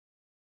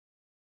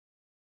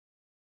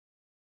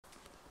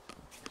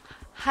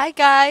Hi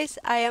guys,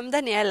 I am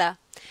Daniela.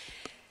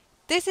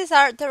 This is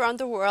Art Around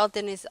the World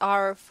and it's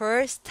our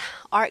first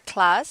art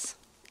class.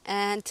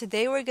 And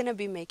today we're going to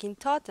be making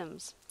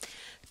totems.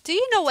 Do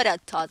you know what a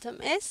totem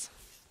is?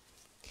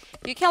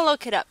 You can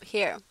look it up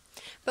here.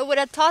 But what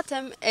a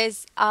totem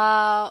is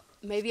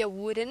maybe a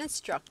wooden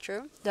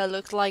structure that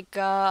looks like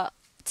a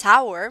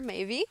tower,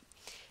 maybe,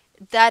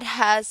 that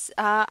has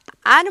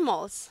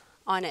animals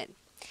on it.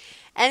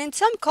 And in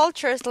some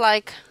cultures,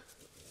 like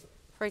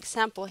for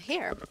example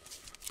here,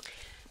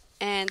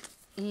 and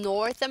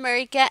North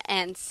America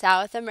and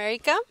South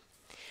America,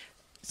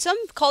 some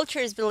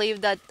cultures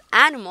believe that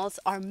animals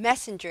are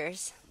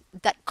messengers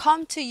that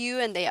come to you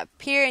and they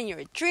appear in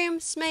your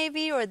dreams,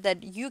 maybe, or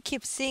that you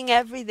keep seeing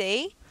every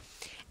day,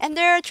 and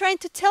they're trying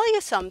to tell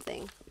you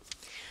something.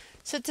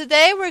 So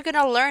today we're going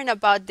to learn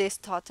about these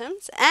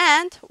totems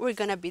and we're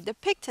going to be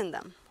depicting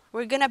them.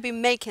 We're going to be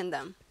making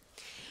them.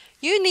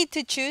 You need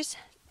to choose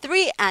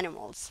 3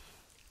 animals.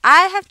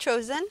 I have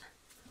chosen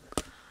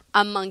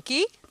a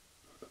monkey.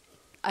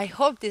 I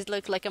hope this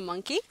looks like a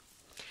monkey,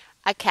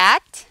 a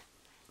cat,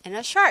 and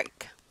a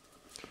shark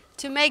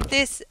to make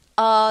this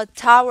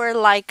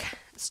tower-like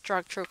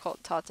structure called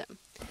totem.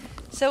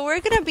 So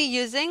we're going to be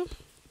using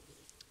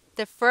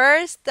the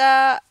first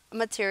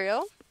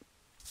material,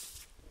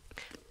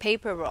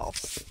 paper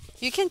rolls.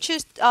 You can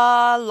choose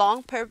a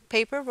long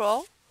paper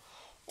roll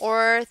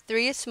or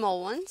 3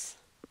 small ones.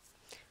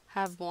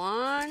 Have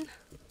 1,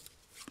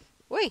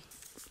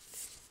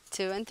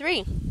 2, and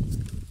 3.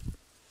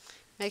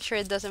 Make sure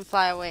it doesn't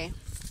fly away.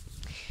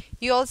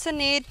 You also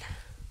need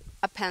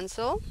a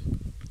pencil,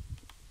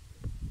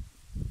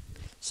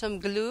 some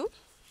glue.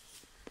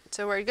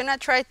 So we're gonna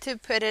try to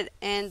put it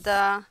in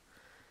the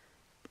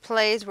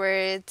place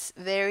where it's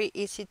very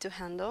easy to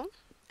handle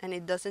and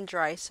it doesn't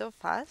dry so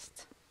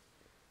fast.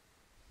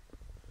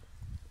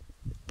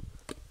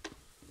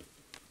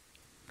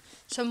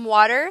 Some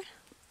water,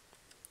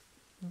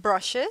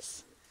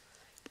 brushes.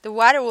 The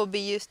water will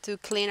be used to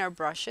clean our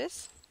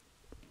brushes.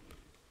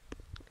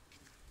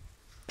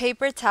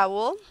 Paper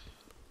towel,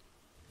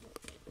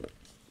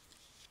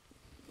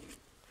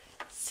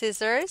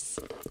 scissors,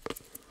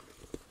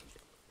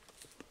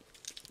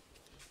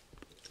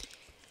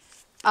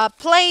 a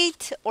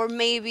plate or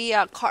maybe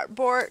a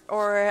cardboard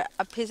or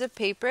a piece of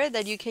paper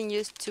that you can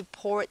use to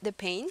pour the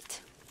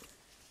paint,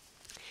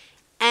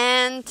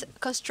 and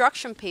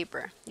construction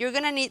paper. You're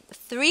gonna need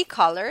 3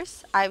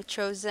 colors. I've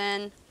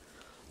chosen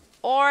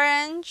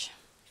orange,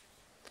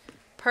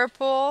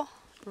 purple,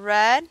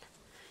 red.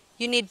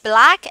 You need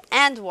black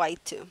and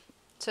white too.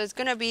 So it's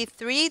gonna be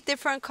 3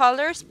 different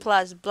colors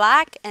plus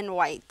black and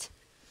white.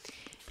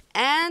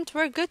 And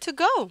we're good to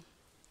go.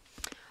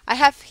 I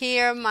have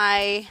here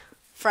my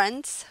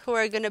friends who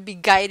are gonna be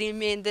guiding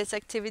me in this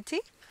activity.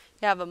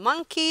 You have a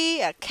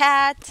monkey, a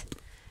cat,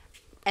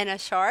 and a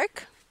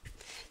shark.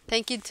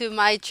 Thank you to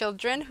my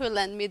children who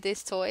lent me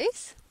these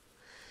toys.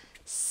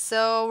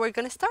 So we're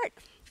gonna start.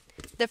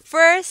 The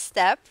first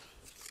step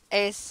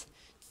is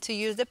to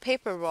use the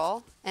paper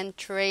roll and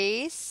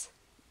trace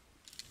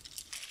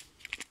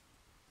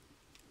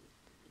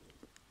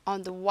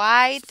on the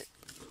white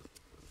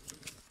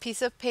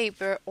piece of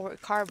paper or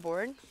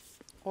cardboard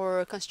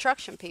or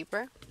construction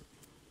paper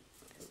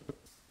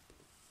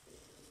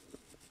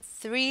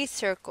 3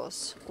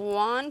 circles,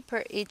 1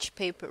 per each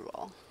paper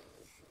roll.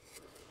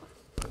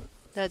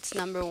 That's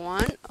number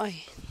 1. Oh,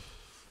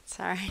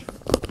 sorry.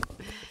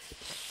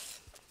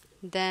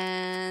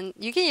 Then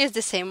you can use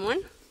the same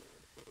one.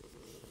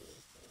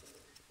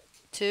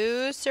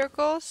 2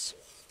 circles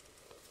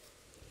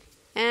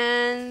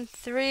and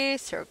 3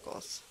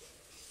 circles.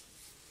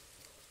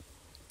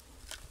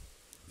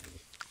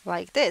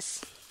 Like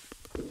this.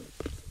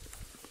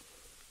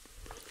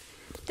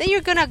 Then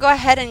you're gonna go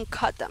ahead and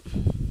cut them.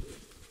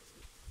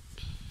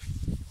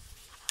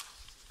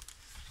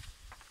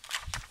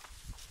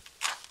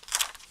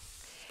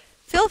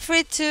 Feel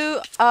free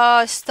to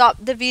stop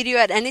the video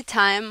at any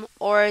time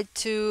or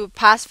to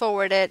pass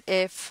forward it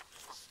if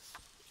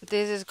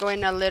this is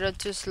going a little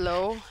too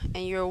slow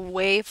and you're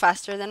way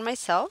faster than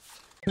myself.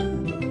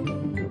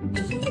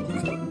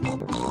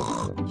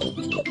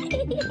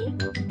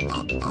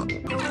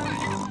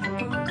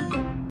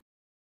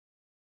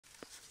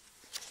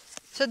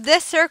 So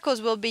these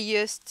circles will be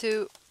used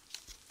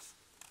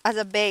as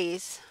a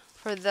base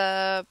for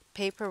the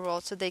paper roll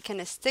so they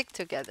can stick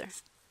together.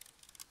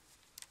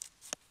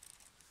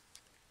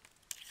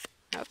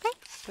 Okay,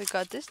 we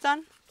got this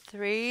done.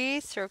 3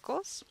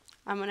 circles.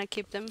 I'm gonna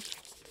keep them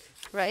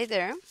right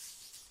there.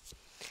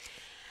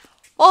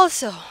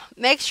 Also,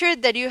 make sure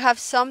that you have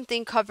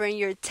something covering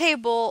your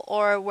table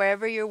or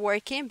wherever you're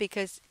working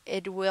because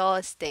it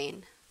will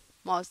stain,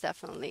 most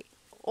definitely.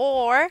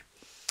 Or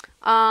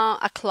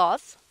a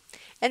cloth.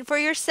 And for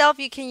yourself,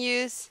 you can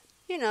use,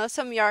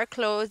 some yard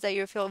clothes that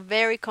you feel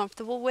very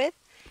comfortable with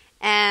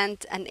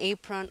and an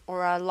apron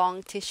or a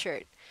long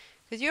t-shirt.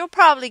 Because you'll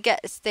probably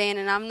get stained,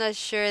 and I'm not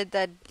sure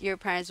that your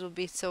parents will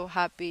be so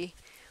happy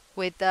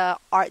with the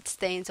art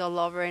stains all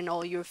over and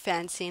all your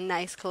fancy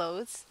nice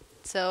clothes.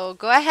 So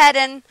go ahead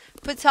and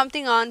put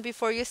something on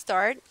before you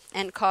start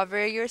and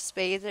cover your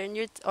space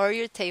or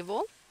your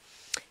table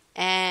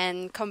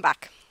and come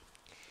back.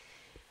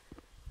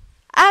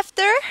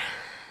 After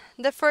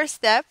the first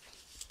step,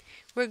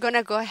 we're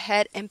gonna go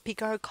ahead and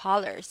pick our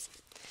colors.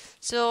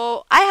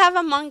 So I have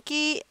a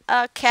monkey,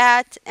 a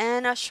cat,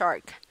 and a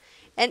shark.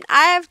 And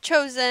I have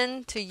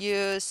chosen to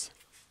use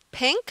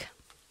pink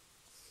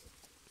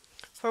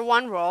for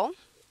one roll.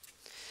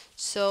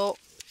 So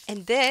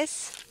in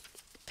this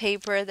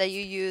paper that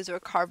you use or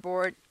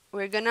cardboard,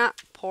 we're gonna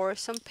pour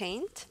some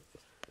paint.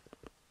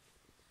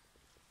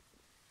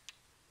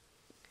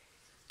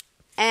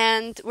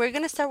 And we're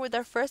gonna start with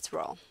our first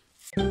roll.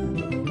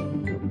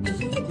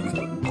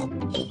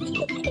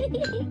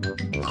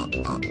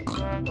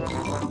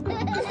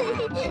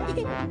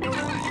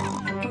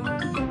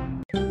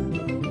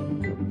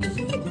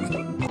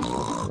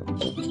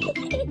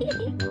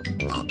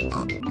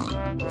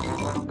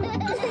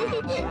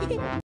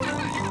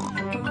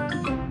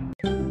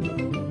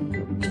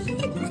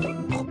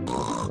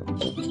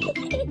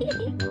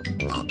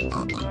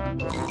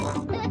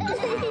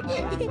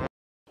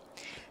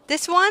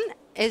 This one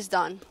is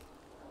done.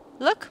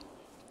 Look.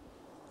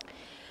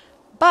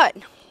 But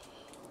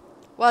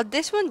while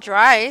this one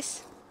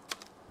dries,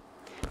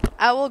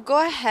 I will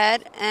go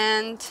ahead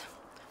and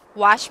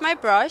wash my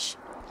brush.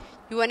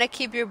 You want to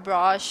keep your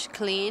brush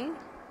clean.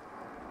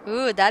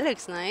 Ooh, that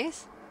looks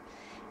nice.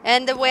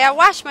 And the way I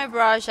wash my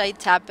brush, I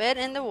tap it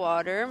in the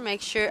water.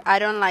 Make sure I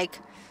don't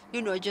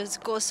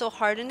just go so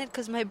hard in it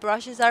because my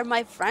brushes are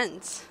my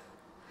friends.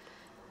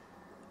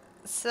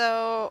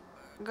 So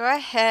go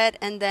ahead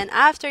and then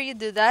after you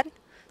do that,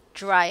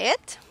 dry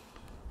it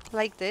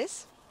like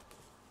this.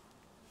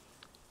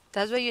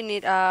 That's why you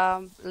need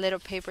a little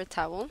paper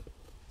towel.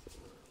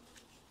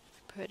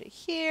 Put it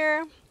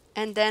here.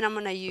 And then I'm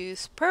going to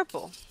use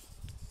purple.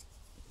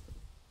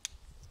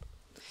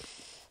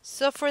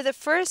 So for the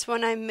first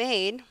one I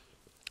made,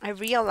 I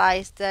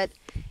realized that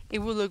it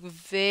would look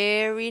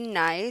very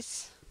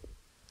nice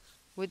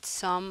with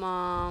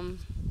some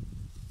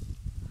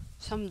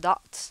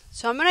dots.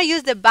 So I'm going to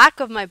use the back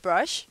of my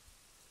brush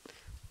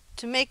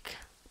to make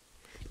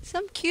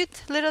some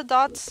cute little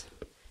dots.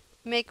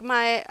 Make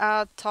my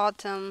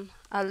totem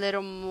a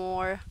little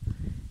more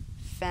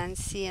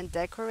fancy and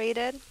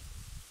decorated.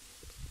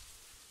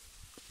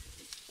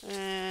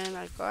 And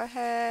I'll go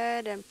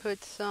ahead and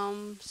put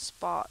some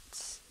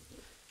spots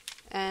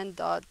and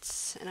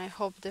dots, and I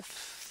hope the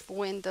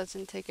wind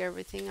doesn't take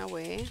everything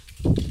away.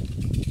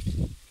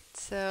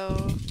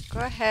 So go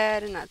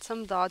ahead and add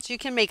some dots. You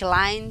can make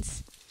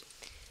lines.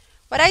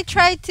 What I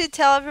try to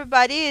tell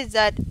everybody is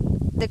that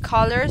the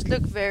colors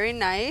look very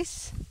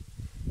nice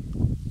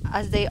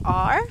as they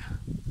are,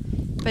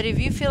 but if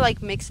you feel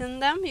like mixing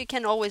them, you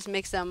can always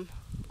mix them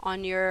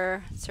on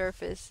your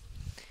surface,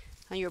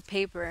 on your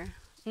paper.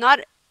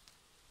 Not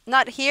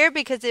here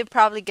because they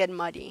probably get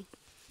muddy.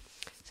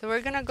 So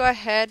we're gonna go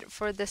ahead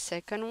for the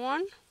second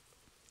one.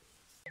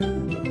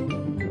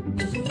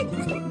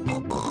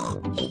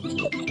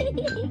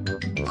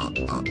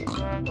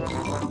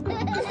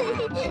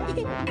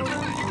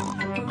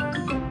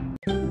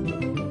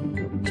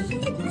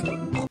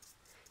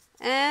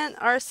 And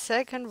our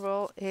second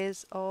roll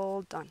is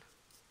all done.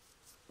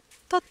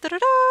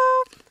 Ta-da-da-da!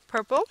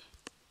 Purple.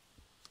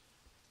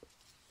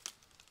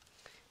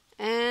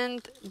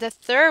 And the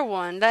third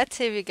one, let's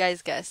see if you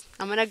guys guessed.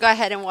 I'm gonna go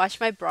ahead and wash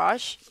my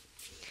brush,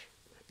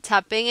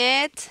 tapping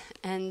it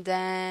and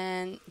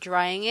then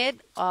drying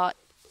it on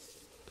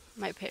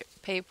my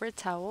paper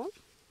towel.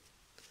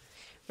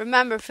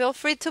 Remember, feel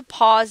free to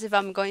pause if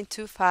I'm going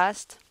too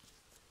fast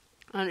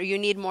or you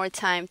need more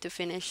time to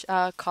finish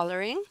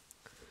coloring.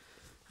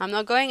 I'm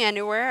not going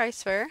anywhere, I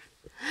swear.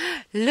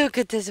 Look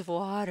at this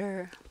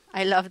water.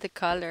 I love the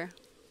color.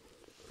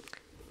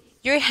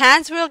 Your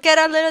hands will get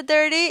a little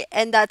dirty,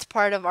 and that's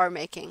part of our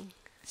making.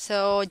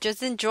 So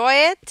just enjoy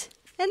it,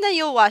 and then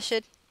you'll wash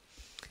it.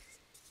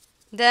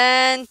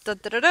 Then,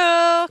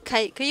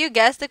 can you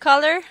guess the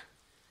color?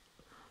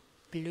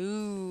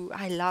 Blue.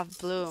 I love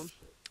blue.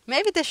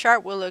 Maybe the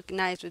shark will look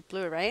nice with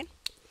blue, right?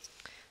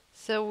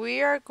 So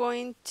we are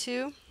going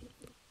to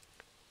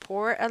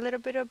pour a little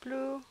bit of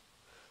blue.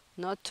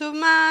 Not too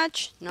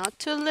much, not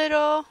too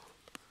little.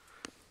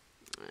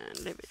 And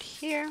leave it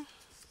here.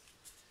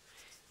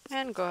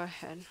 And go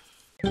ahead.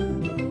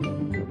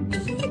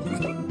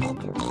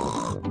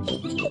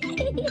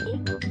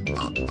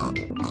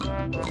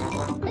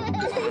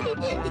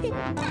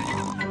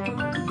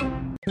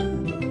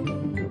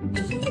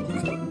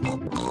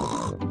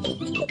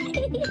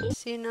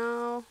 See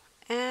now,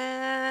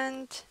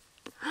 and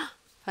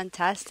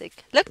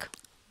fantastic. Look,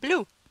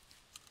 blue.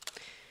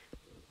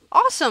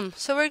 Awesome.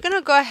 So we're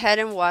gonna go ahead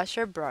and wash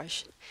our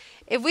brush.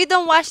 If we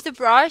don't wash the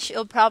brush,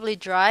 it'll probably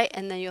dry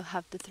and then you'll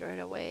have to throw it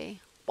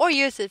away or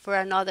use it for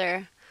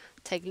another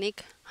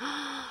technique.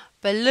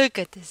 But look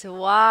at this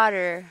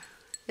water.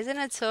 Isn't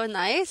it so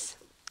nice?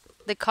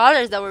 The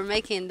colors that we're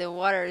making in the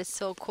water is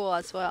so cool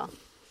as well.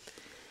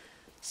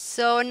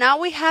 So now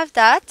we have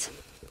that,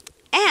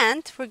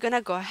 and we're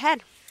gonna go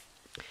ahead.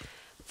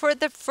 for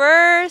the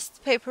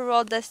first paper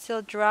roll that's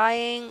still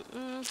drying,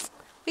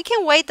 we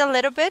can wait a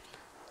little bit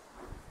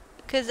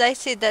because I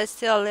see that's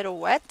still a little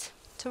wet.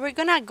 So we're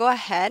gonna go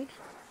ahead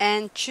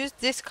and choose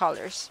these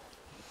colors.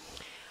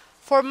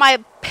 For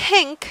my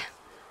pink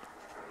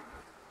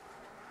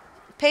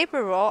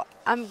paper roll,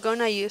 I'm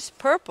gonna use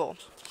purple.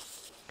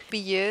 Be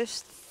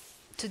used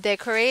to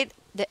decorate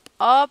the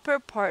upper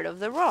part of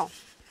the roll.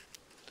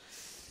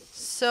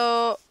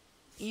 So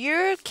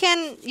you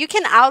can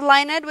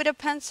outline it with a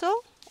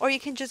pencil, or you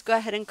can just go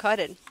ahead and cut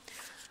it.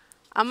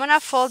 I'm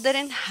gonna fold it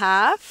in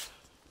half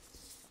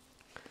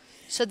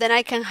so then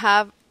I can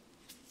have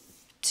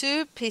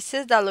two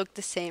pieces that look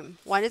the same.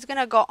 One is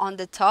gonna go on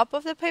the top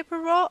of the paper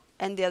roll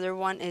and the other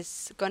one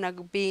is gonna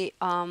be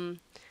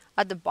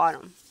at the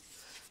bottom.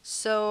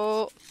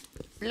 So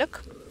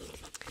look,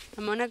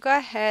 I'm gonna go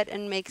ahead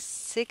and make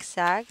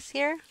zigzags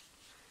here.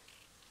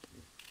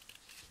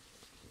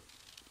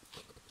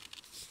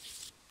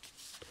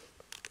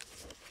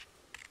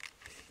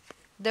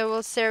 They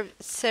will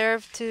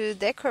serve to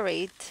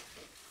decorate.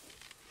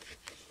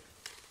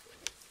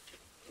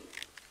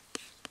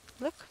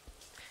 Look,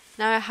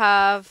 now I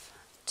have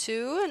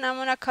two and I'm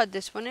gonna cut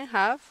this one in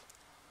half.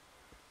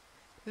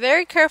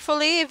 Very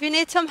carefully. If you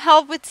need some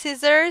help with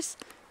scissors,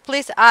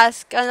 please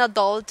ask an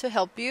adult to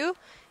help you.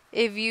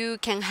 If you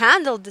can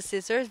handle the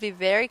scissors, be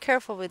very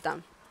careful with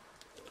them.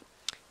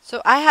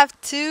 So I have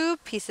two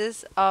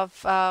pieces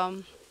of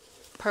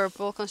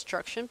purple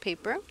construction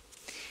paper.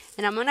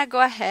 And I'm going to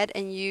go ahead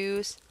and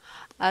use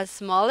a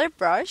smaller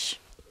brush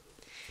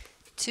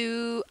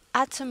to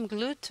add some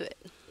glue to it.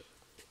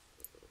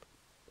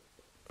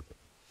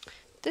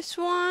 This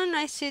one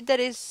I see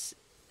that is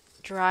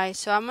dry,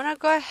 so I'm going to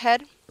go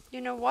ahead, you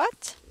know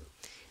what?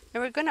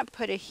 And we're going to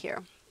put it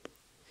here.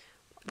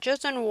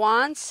 Just on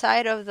one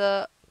side of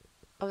the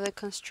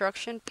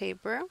construction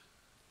paper.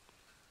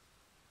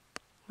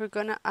 We're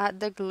going to add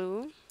the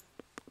glue.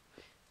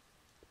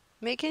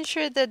 Making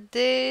sure that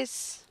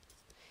this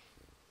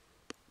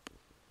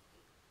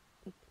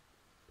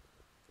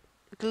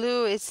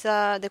glue is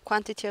the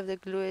quantity of the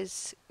glue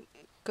is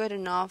good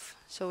enough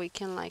so we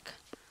can look.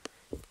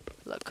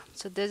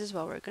 So this is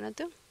what we're gonna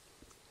do.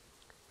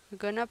 We're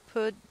gonna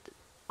put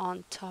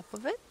on top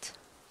of it.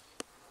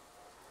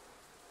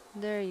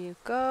 There you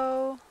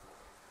go.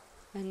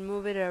 And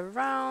move it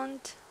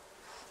around.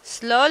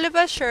 Slowly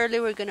but surely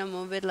we're gonna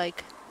move it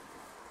like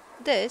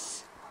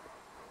this.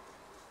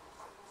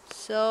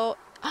 So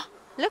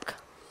look,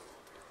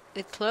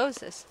 it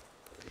closes.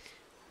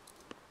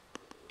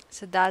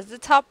 So that's the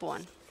top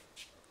one,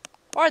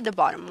 or the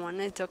bottom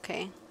one, it's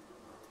okay.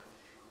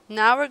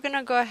 Now we're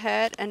gonna go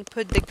ahead and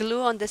put the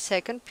glue on the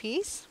second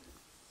piece.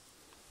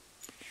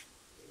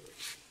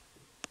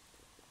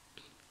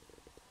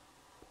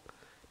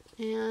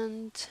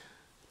 And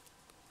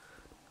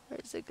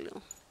where's the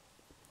glue?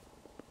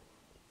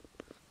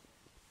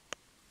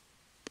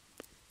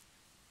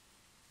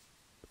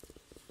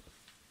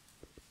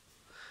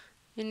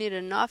 You need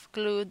enough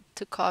glue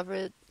to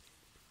cover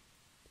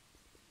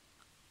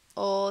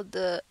all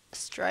the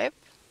stripe.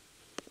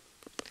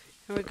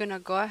 And we're gonna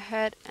go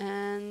ahead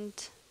and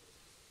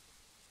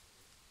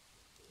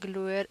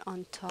glue it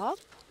on top.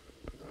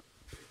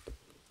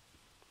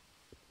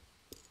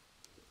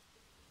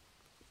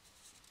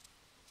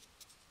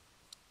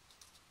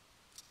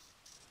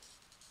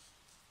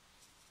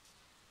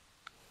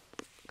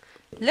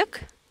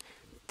 Look,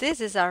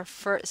 this is our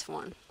first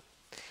one.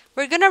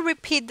 We're gonna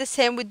repeat the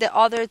same with the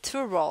other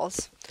two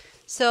rolls.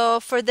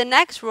 So for the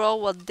next roll,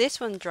 while this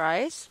one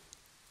dries,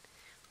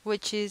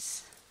 which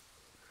is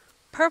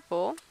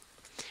purple,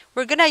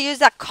 we're gonna use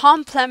a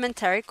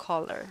complementary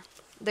color.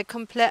 The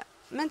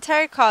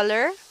complementary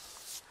color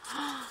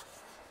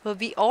will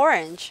be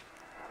orange.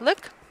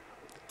 Look,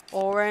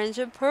 orange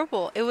and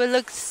purple. It will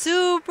look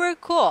super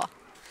cool.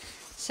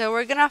 So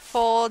we're gonna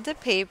fold the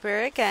paper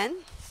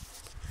again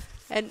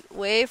and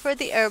wait for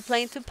the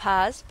airplane to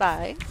pass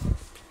by.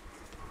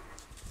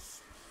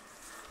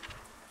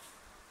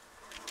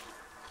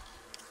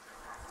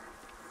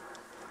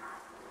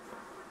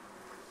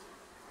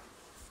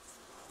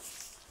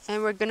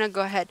 And we're gonna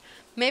go ahead.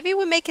 Maybe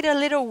we make it a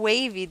little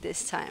wavy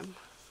this time.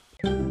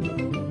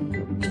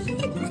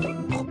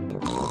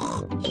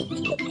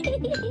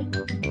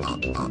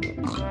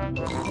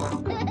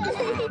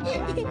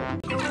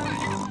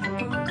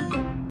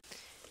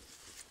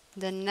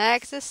 The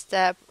next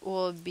step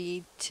will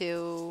be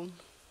to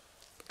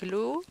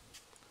glue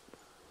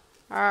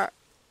our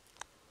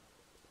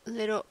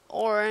little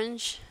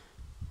orange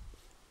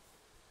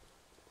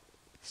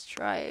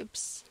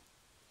stripes.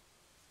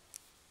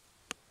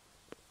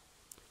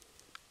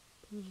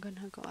 I'm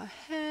gonna go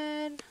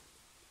ahead.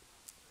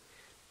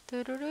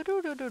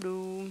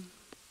 Do-do-do-do-do-do.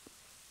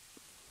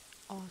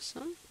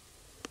 Awesome.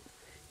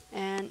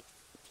 And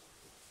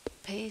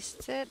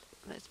paste it.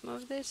 Let's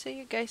move this so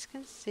you guys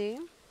can see.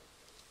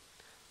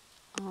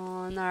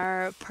 On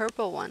our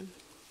purple one.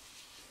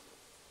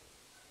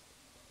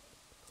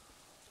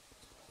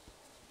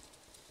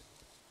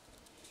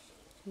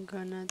 I'm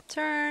gonna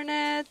turn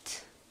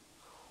it,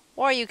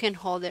 or you can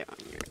hold it on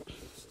your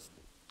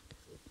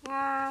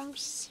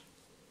arms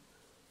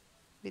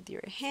with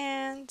your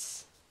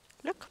hands.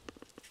 Look.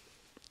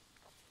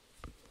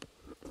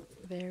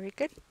 Very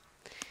good.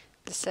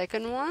 The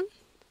second one.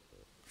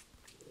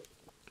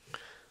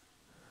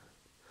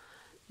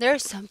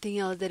 There's something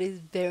else that is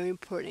very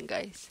important,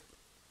 guys.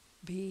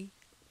 Be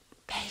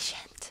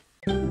patient.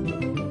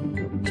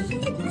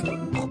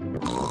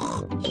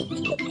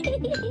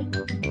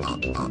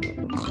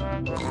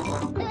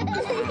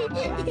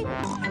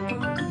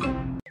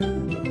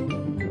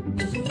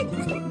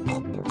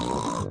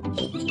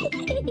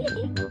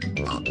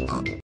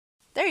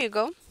 There you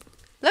go.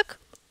 Look.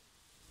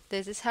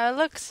 This is how it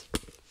looks.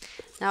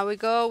 Now we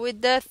go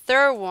with the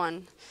third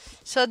one.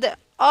 So the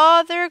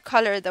other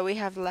color that we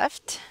have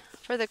left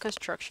for the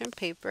construction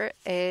paper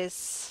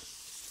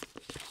is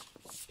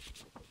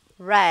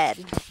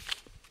red.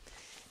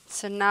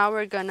 So now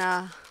we're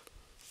gonna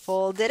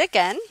fold it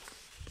again.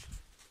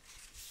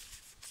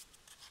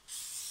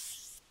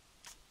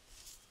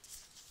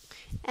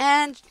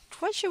 And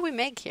what should we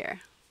make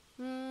here?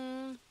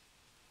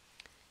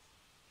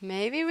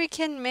 Maybe we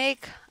can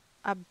make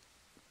a...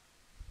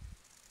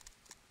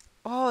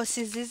 Oh,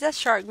 since this is a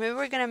shark, maybe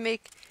we're gonna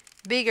make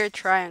bigger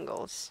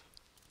triangles.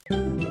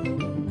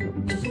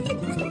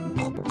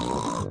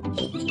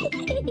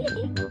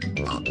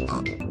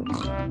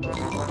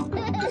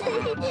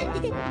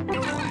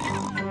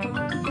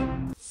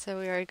 So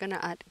we are gonna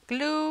add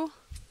glue.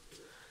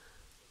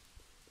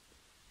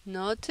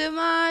 Not too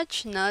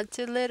much, not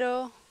too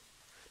little.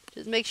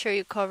 Just make sure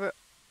you cover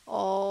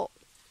all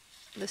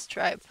the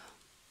stripe.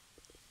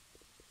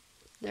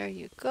 There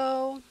you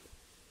go.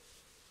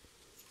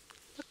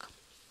 Look.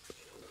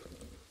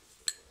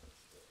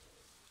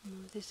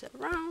 Move this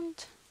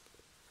around.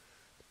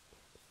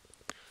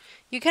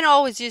 You can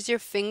always use your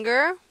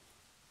finger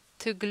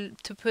to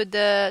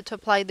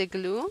apply the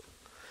glue.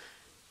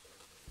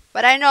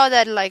 But I know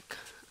that like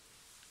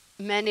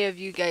many of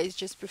you guys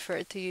just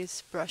prefer to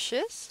use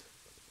brushes.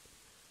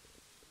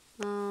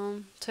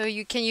 So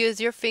you can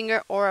use your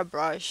finger or a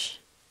brush.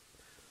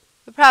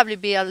 It'll probably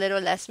be a little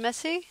less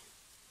messy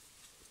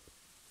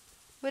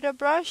with a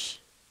brush.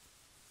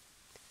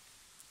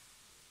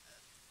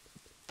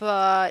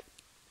 But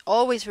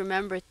always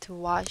remember to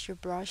wash your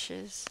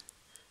brushes,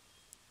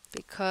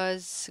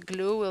 because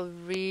glue will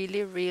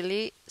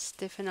really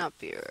stiffen up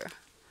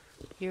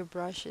your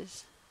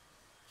brushes.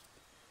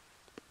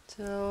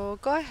 So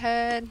go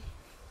ahead,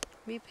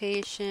 be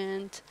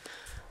patient,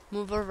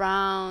 move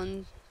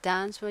around,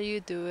 dance while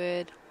you do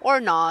it, or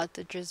not,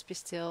 just be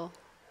still.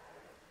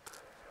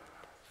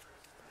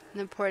 The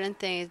important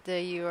thing is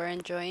that you are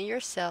enjoying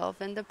yourself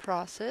and the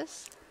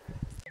process.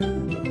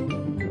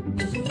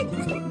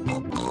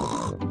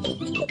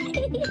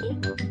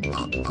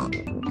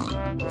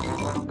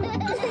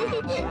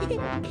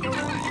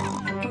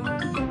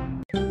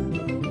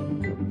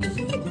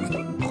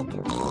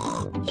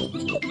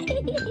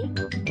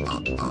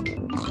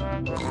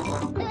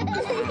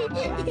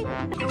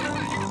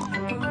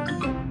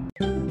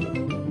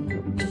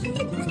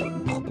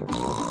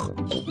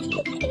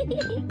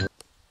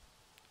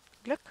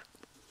 Look.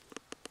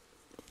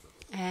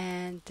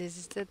 And this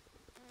is the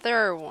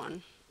third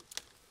one.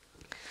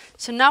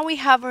 So now we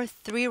have our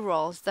 3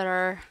 rolls that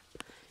are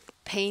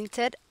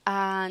painted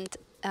and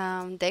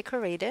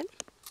decorated.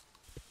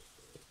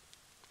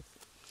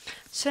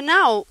 So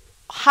now,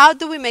 how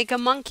do we make a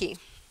monkey?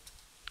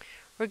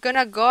 We're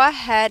gonna go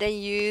ahead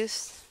and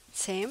use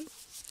same.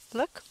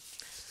 Look.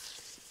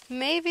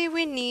 Maybe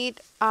we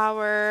need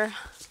our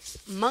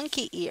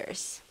monkey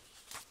ears.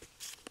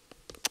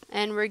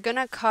 And we're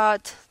gonna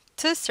cut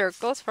 2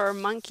 circles for our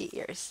monkey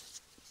ears.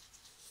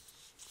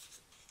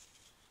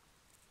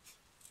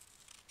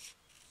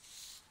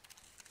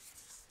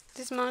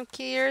 These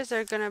monkey ears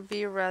are gonna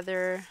be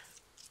rather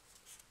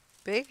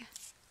big.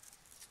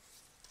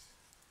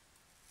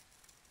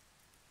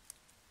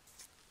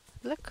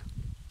 Look.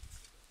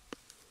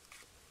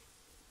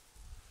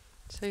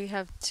 So you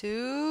have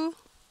 2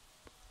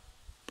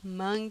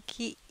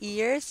 monkey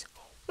ears.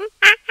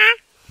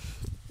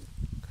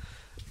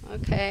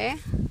 Okay.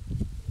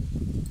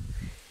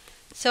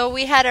 So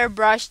we had our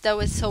brush that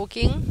was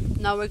soaking.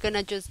 Now we're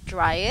gonna just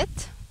dry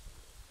it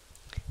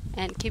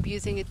and keep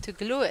using it to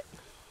glue it.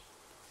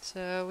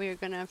 So we're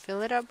gonna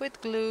fill it up with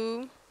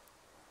glue.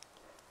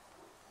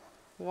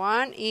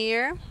 1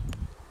 ear.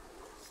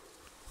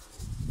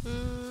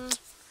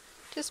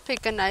 Just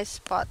pick a nice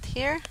spot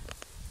here.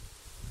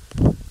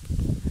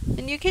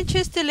 And you can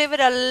choose to leave it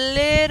a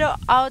little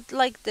out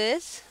like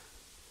this.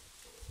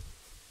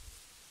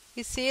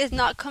 You see it's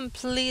not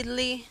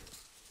completely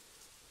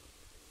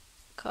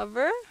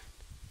covered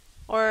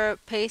or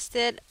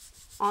pasted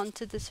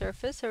onto the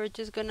surface. So we're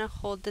just gonna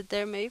hold it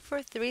there maybe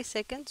for 3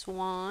 seconds.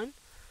 1,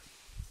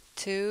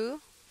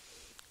 2,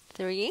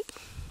 3.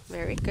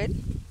 Very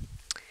good.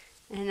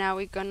 And now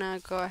we're gonna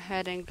go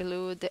ahead and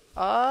glue the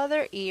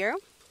other ear.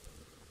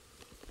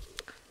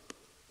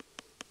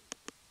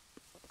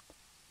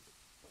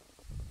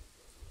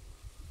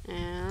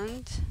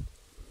 And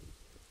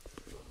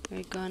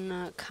we're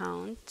gonna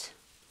count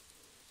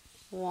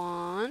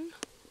 1,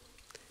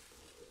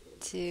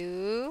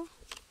 2,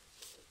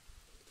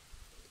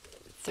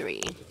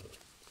 3.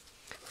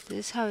 This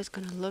is how it's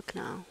gonna look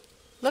now.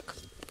 Look.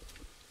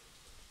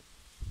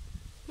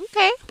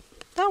 Okay,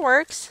 that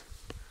works.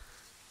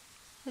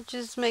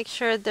 Just make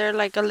sure they're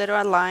like a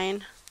little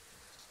aligned.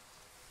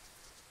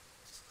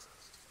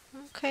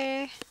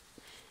 Okay.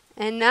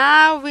 And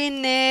now we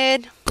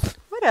need,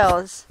 what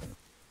else?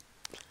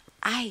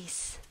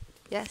 Ice.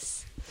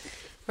 Yes.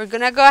 We're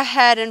gonna go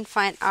ahead and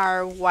find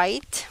our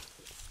white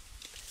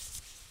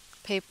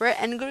paper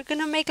and we're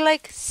gonna make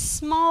like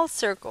small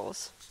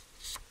circles.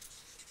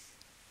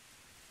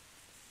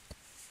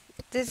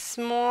 These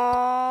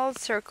small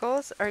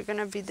circles are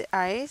gonna be the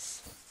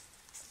ice.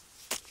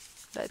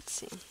 Let's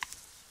see.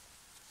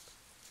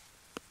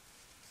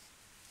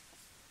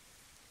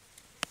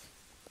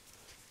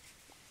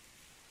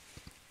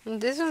 And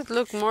these ones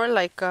look more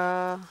like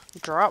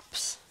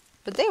drops,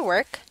 but they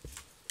work.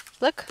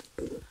 Look.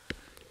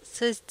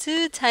 So it's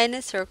 2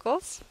 tiny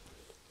circles.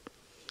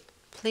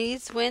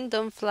 Please, wind,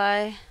 don't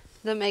fly.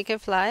 Don't make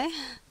it fly.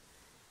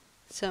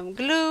 Some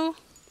glue.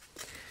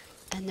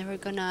 And then we're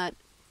gonna add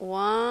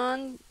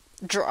 1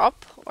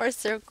 drop or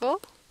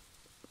circle.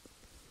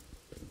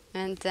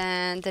 And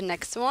then the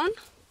next one.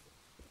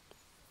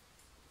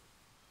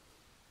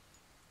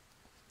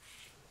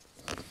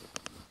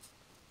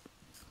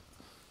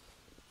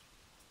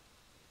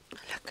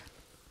 Look.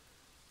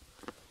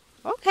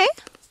 Okay.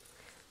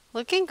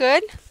 Looking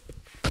good.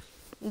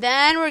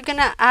 Then we're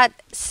gonna add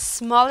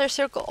smaller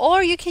circle,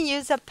 or you can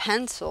use a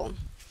pencil.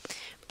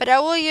 But I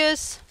will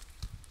use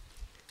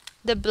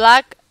the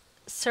black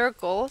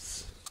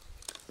circles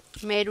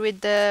made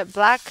with the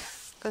black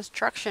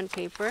construction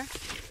paper,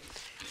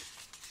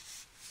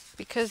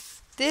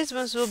 because these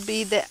ones will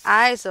be the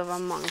eyes of a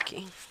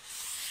monkey.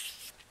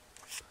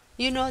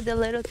 You know the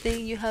little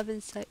thing you have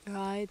inside your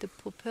eye, the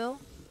pupil?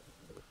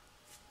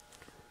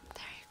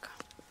 There you go.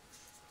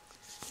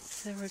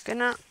 So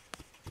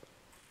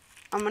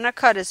I'm gonna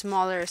cut a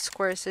smaller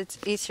square so it's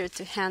easier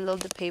to handle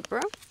the paper.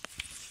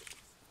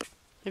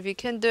 If you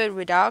can do it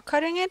without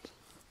cutting it,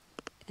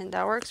 and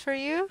that works for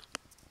you,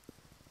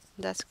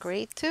 that's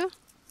great too.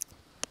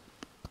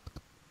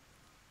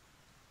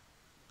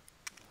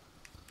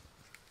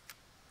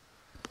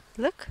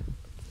 Look,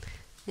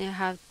 you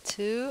have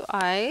 2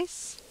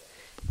 eyes,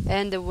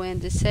 and the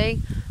wind is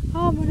saying,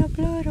 oh, I'm gonna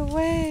blow it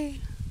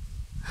away.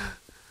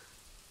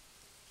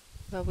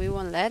 But we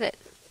won't let it.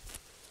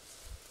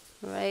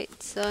 Right,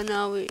 so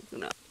now we're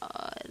gonna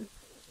add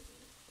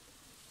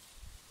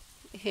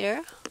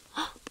here.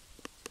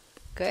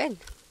 Good.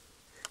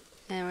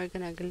 And we're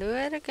gonna glue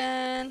it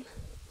again.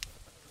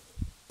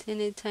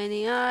 Teeny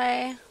tiny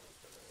eye,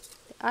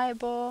 the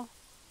eyeball,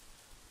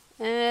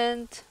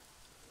 and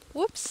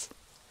whoops.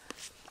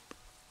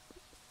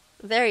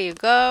 There you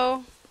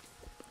go.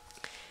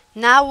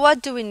 Now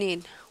what do we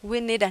need?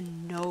 We need a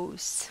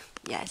nose.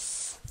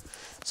 Yes.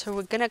 So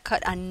we're gonna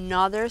cut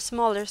another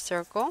smaller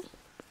circle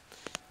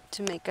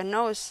to make a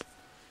nose.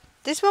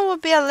 This one will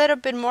be a little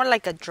bit more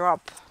like a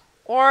drop,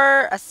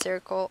 or a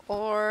circle,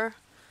 or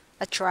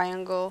a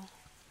triangle.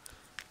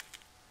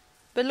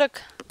 But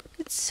look,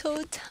 it's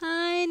so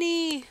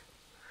tiny.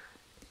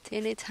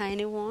 Teeny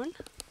tiny one.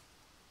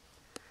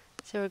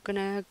 So we're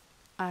gonna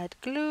add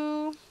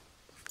glue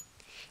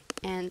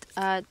and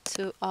add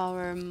to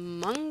our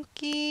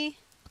monkey.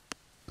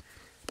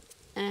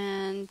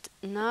 And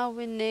now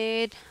we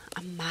need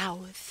a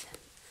mouth.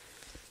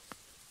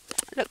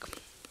 Look.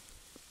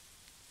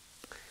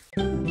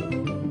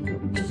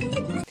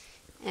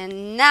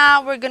 And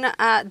now we're gonna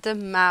add the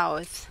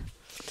mouth.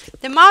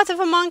 The mouth of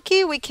a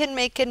monkey, we can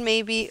make it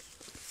maybe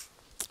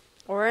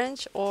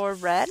orange or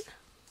red.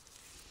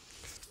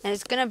 And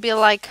it's gonna be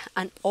like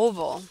an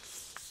oval.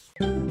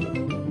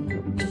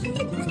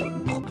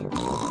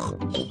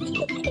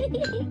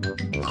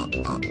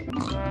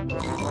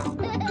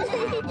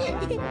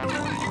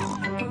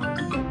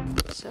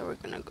 So we're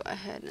gonna go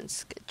ahead and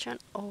sketch an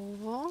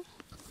oval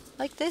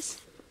like this.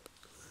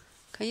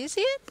 Can you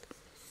see it?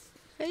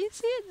 Can you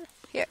see it?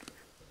 Here.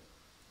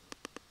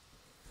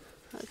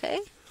 Okay,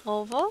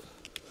 oval.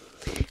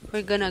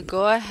 We're gonna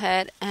go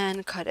ahead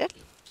and cut it.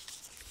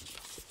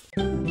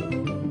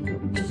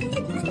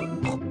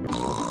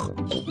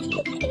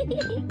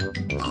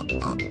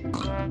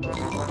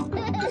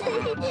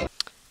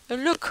 Oh,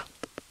 look,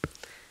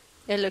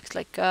 it looks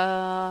like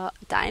a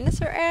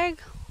dinosaur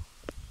egg,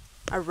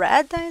 a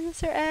red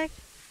dinosaur egg,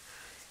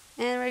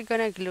 and we're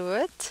gonna glue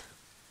it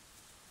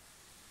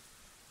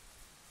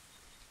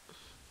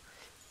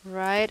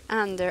right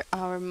under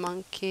our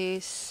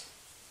monkey's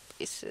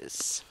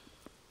pieces.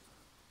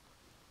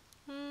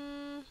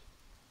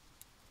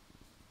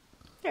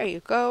 There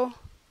you go.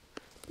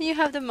 You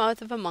have the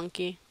mouth of a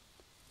monkey.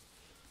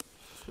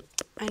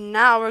 And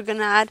now we're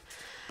gonna add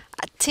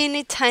a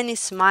teeny tiny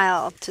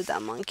smile to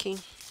that monkey.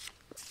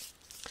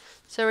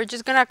 So we're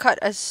just gonna cut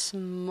a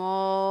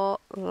small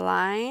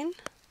line,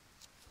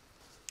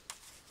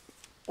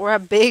 or a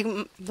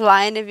big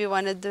line if you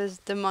wanted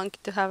the monkey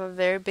to have a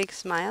very big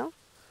smile.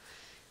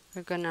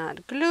 We're gonna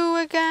add glue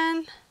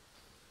again,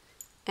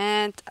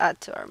 and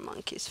add to our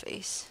monkey's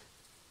face.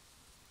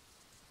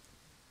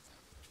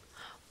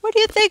 What do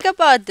you think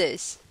about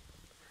this?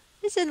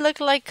 Does it look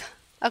like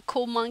a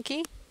cool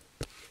monkey?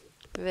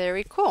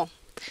 Very cool.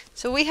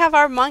 So we have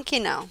our monkey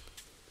now.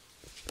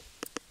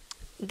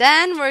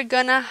 Then we're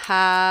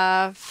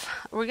gonna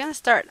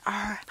start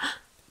our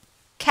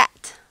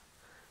cat.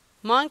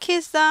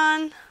 Monkey's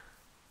done.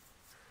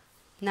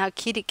 Now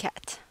kitty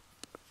cat.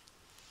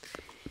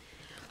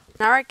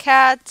 Our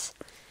cat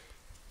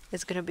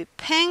is gonna be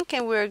pink,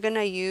 and we're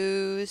gonna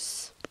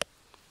use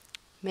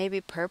maybe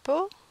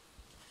purple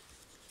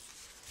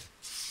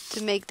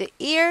to make the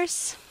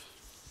ears.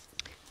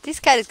 This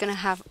cat is gonna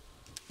have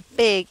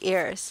big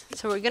ears,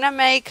 so we're gonna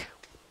make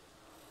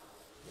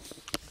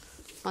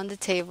on the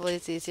table,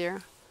 it's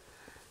easier,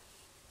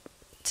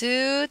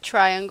 2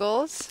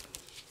 triangles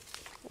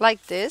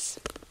like this.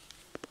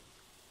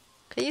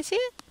 Can you see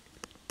it?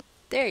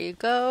 There you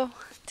go.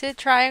 2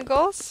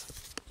 triangles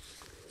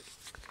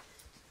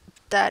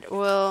that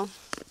will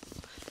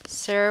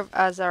serve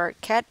as our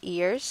cat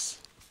ears.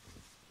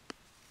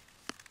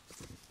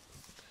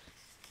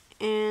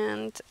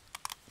 And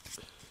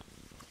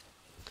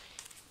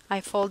I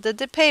folded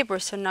the paper,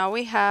 so now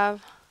we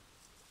have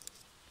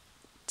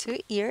 2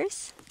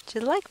 ears,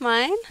 just like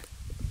mine,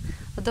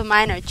 although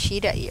mine are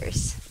cheetah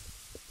ears.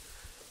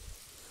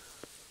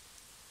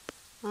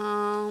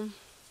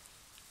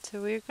 So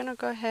we're gonna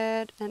go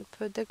ahead and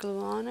put the glue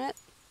on it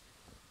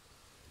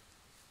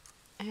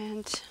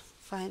and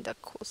find a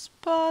cool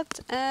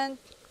spot, and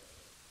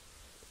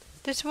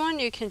this one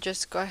you can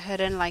just go ahead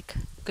and like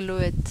glue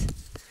it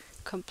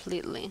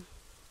completely.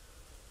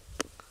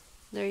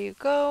 There you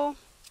go.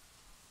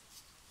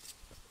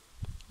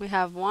 We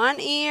have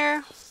 1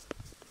 ear.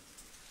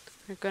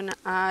 We're gonna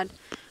add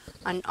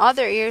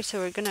another ear, so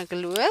we're gonna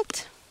glue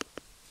it.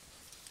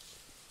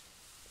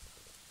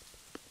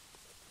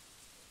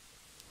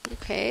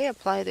 Okay,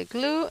 apply the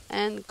glue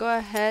and go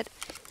ahead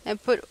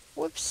and put,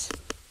 whoops,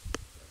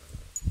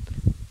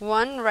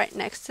 one right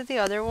next to the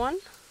other one.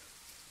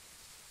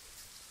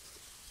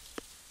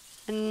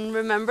 And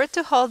remember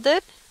to hold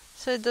it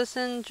so it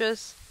doesn't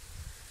just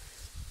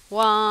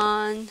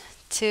 1,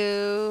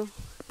 2,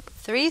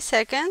 3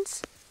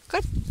 seconds.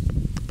 Good,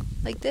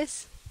 like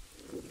this.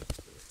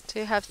 So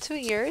you have 2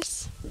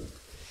 ears.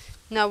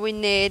 Now we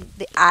need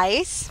the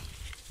eyes.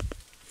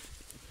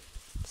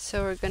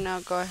 So we're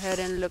gonna go ahead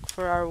and look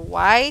for our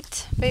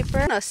white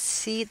paper,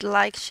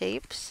 seed-like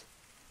shapes.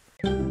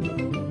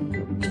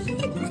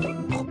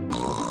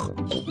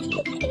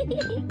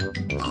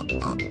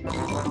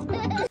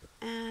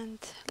 And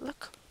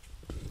look.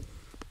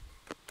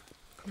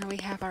 Now we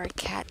have our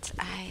cat's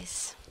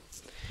eyes.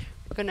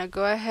 We're gonna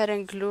go ahead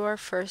and glue our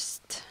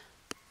first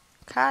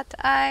cat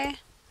eye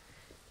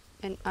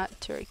and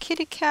add to our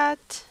kitty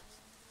cat.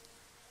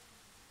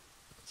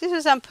 This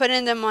is, I'm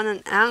putting them on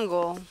an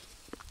angle.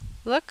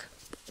 Look.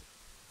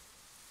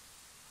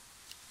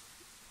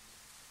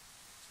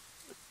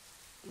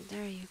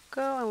 There you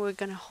go. And we're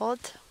gonna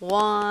hold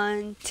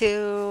 1,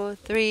 2,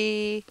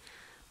 3,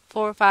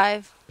 4,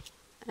 5.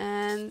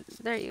 And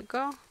there you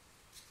go.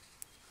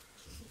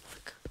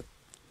 Look.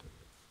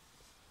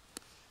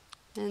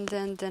 And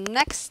then the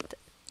next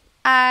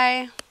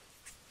eye.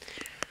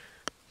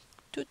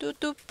 Doop, doop,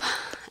 doop.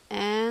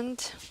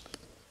 And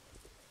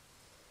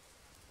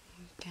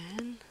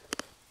again,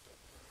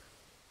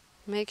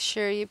 make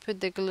sure you put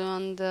the glue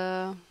on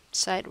the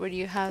side where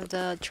you have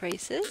the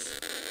traces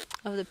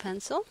of the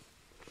pencil,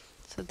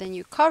 so then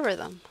you cover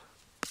them.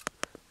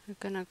 We're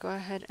gonna go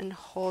ahead and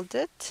hold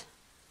it.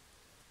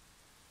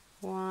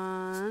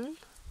 1,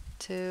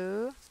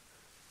 2,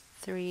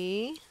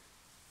 3,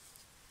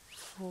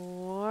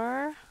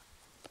 4,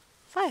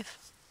 5.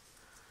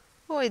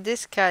 Boy,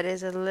 this cat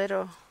is a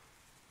little...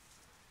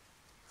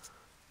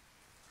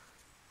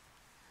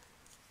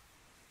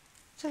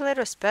 It's a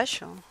little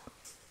special.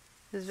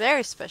 It's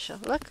very special.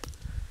 Look.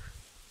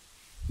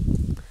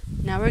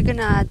 Now we're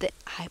gonna add the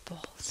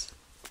eyeballs.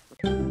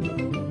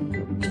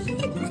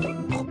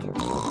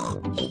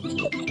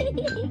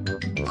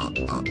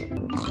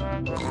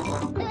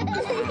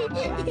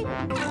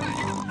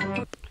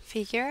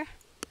 Figure.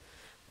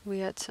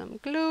 We add some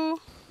glue.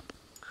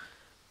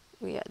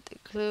 We add the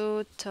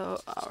glue to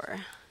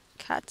our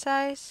cat's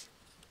eyes.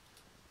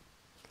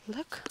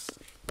 Look.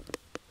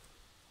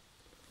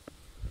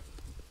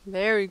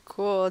 Very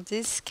cool.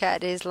 This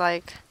cat is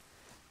like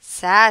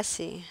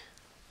sassy.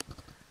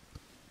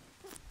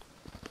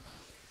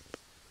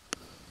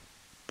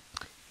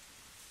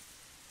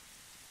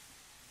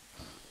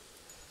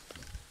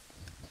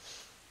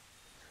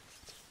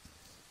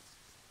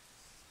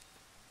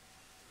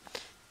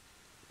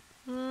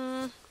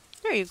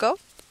 There you go.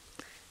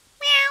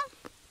 Meow.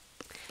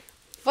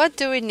 What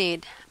do we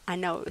need? A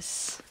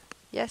nose.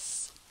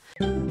 Yes.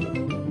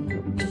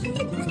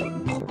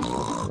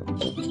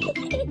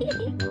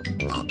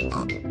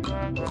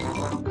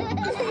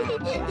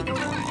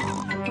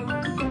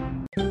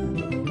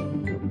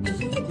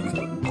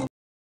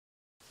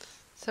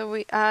 So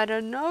we add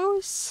a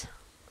nose.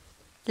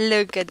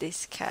 Look at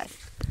this cat.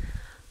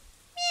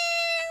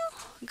 Meow.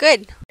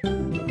 Good.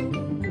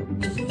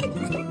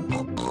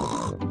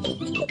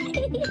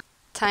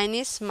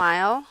 Tiny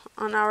smile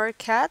on our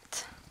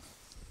cat.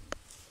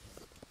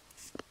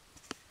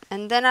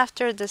 And then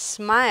after the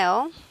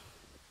smile,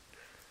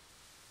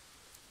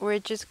 we're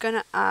just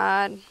gonna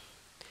add,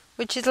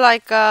 which is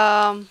like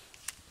a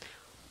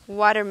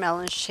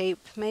watermelon shape,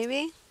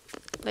 maybe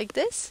like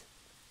this.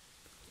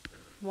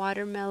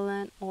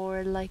 Watermelon,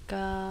 or like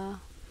a,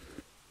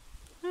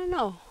 I don't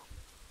know,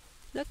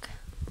 look,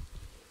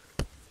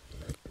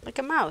 like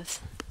a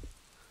mouth.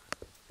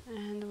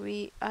 And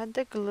we add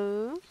the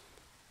glue,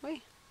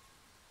 wait,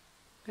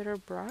 with our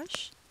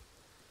brush,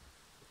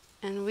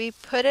 and we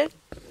put it,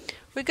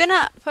 we're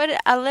gonna put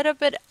it a little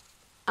bit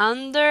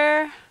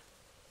under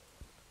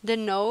the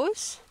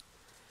nose,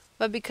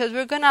 but because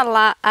we're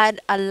gonna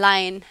add a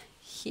line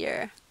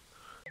here.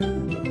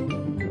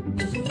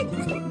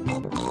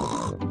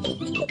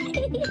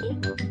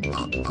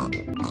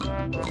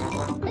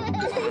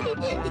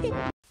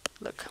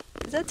 Look,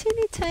 it's a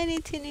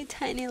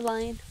teeny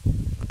line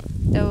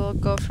that will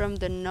go from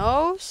the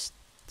nose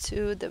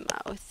to the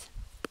mouth.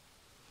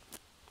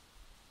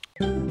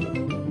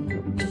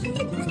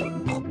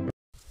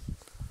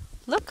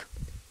 Look.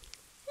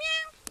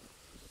 Meow.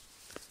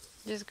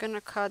 Just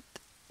gonna cut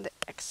the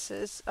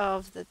excess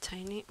of the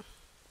tiny.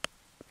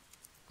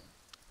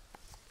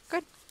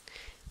 Good.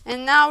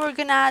 And now we're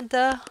gonna add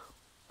the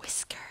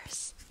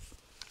whiskers.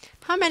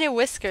 How many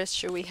whiskers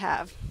should we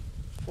have?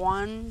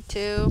 1,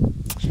 2.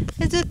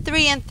 Let's do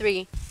 3 and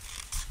 3.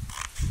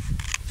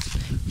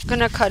 I'm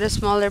gonna cut a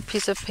smaller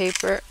piece of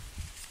paper.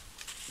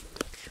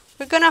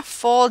 We're gonna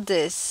fold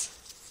this,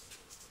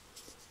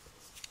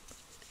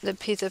 the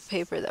piece of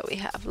paper that we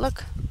have.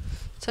 Look.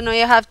 So now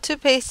you have two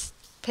pieces,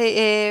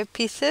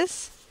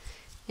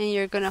 and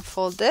you're gonna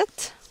fold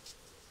it.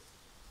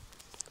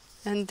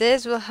 And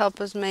this will help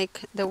us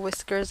make the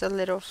whiskers a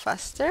little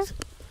faster.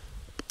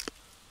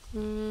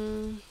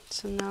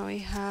 So now we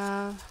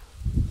have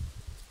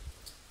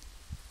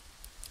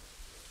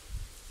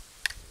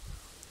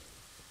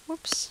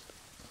whoops.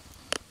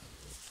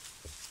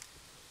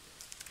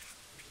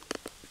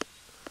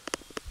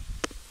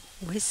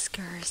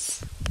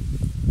 Whiskers.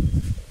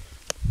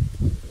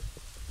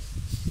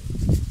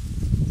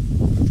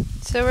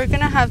 So we're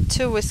gonna have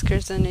 2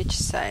 whiskers on each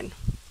side.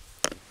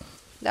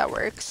 That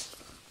works.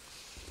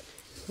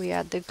 We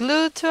add the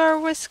glue to our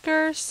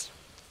whiskers.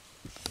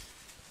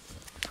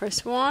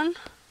 First one.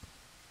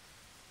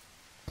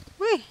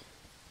 Wait.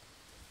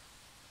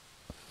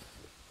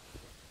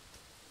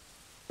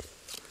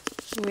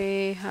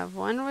 We have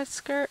 1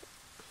 whisker.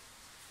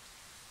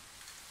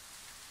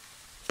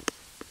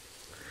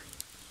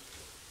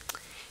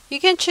 You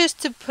can choose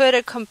to put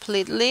it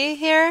completely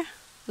here,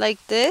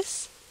 like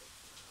this.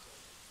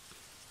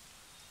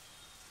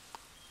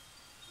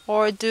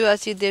 Or do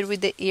as you did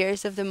with the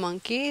ears of the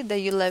monkey, that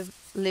you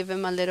leave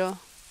him a little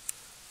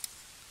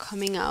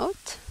coming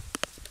out.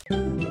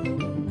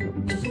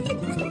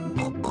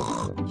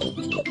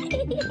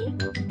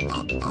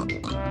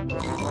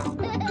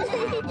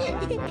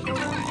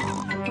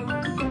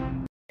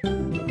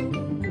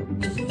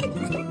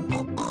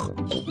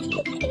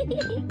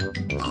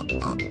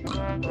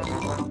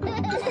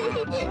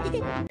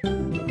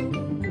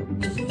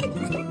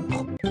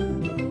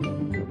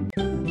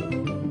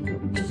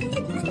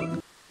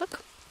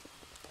 Look.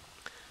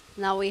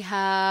 Now we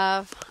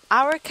have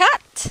our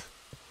cat.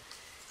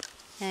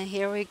 And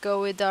here we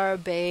go with our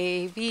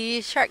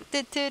baby shark.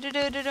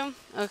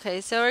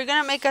 Okay, so we're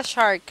gonna make a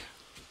shark.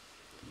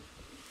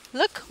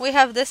 Look, we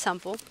have this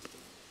sample.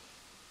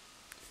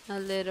 A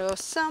little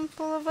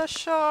sample of a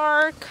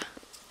shark.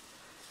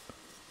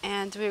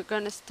 And we're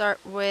gonna start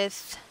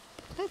with,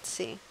 let's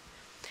see,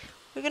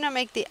 we're gonna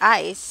make the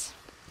eyes.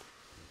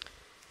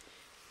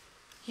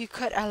 You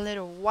cut a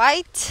little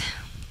white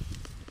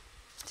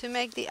to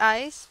make the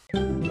eyes.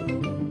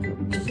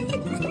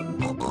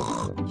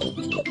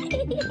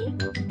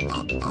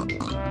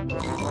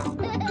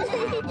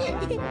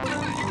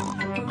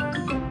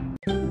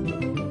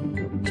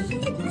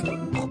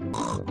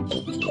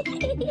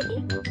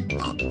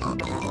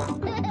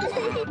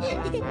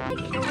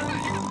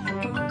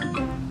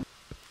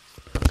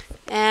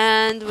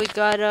 And we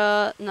got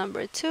a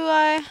number 2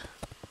 eye.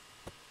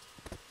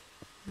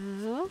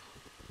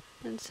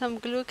 And some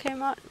glue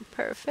came out.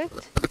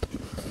 Perfect.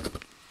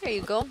 There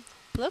you go.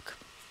 Look.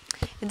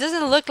 It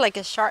doesn't look like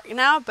a shark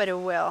now, but it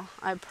will.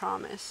 I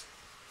promise.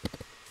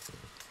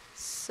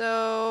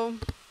 So,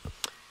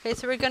 okay,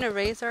 so we're gonna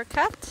raise our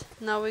cat.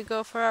 Now we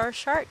go for our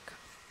shark.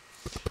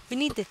 We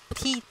need the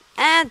teeth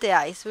and the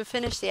eyes. We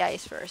finish the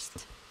eyes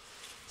first.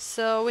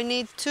 So we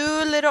need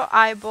 2 little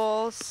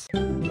eyeballs.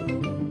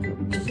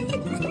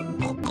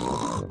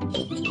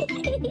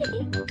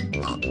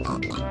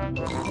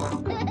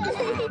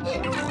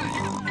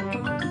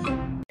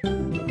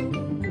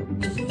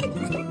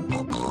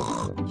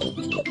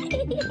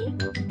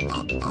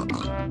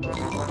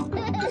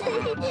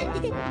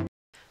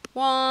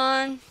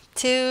 One,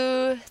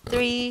 2,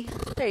 3.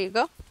 There you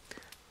go.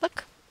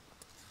 Look.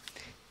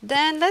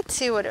 Then let's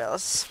see what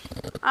else.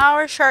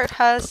 Our shark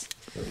has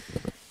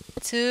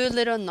two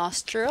little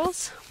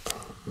nostrils,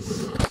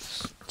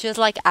 just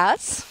like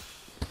us.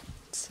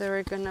 So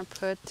we're gonna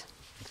put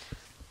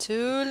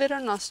two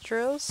little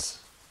nostrils.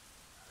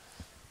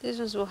 These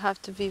ones will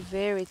have to be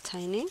very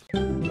tiny.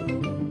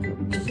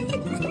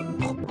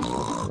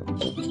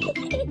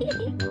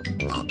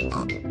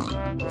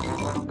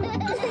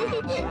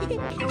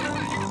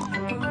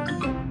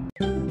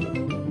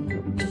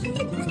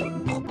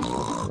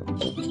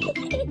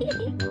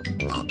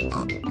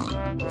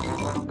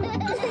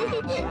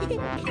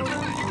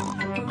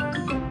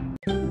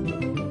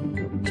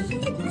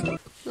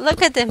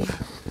 Look at them.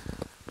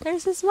 They're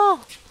so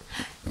small.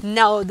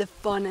 Now the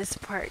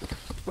funnest part.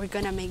 We're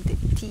gonna make the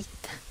teeth.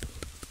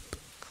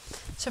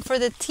 So for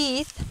the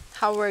teeth,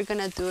 how we're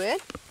gonna do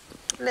it?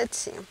 Let's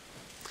see.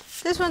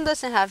 This one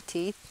doesn't have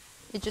teeth.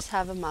 It just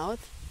have a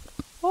mouth.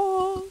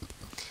 Oh.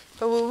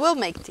 But we will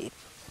make teeth.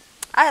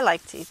 I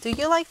like teeth. Do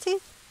you like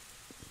teeth?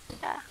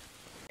 Yeah.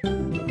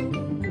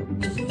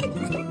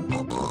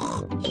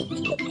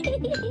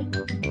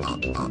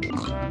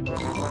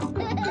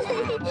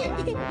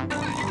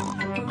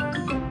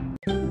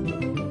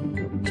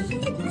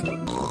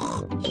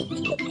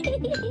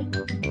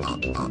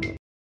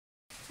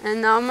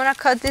 And now I'm gonna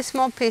cut this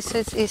small piece so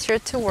it's easier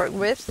to work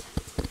with,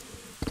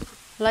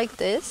 like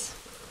this.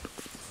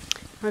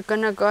 We're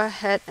gonna go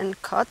ahead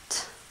and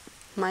cut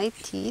my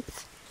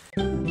teeth.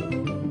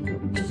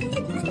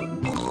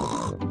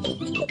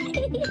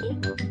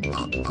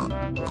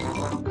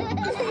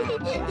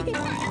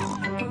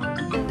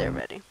 And they're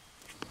ready.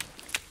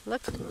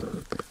 Look.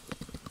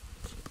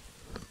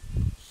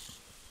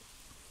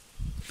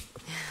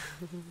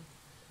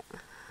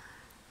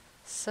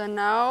 So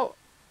now,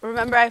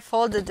 remember I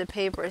folded the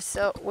paper,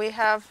 so we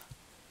have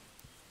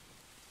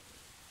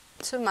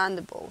two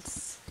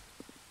mandibles.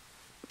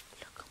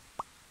 Look.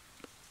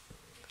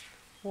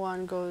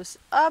 One goes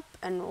up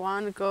and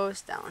one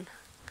goes down.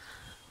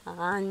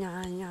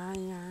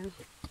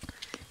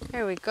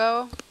 Here we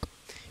go.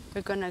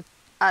 We're gonna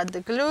add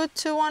the glue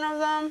to one of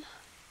them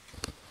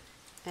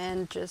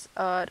and just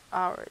add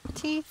our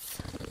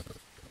teeth.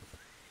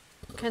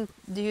 Can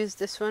use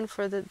this one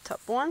for the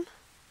top one.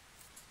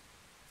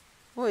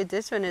 Wait,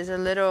 this one is a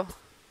little,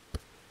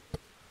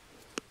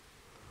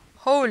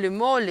 holy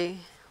moly,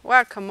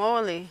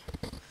 guacamole.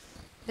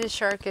 This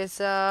shark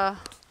is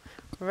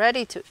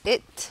ready to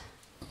eat.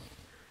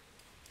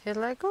 He's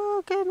like,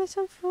 oh, give me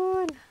some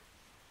food.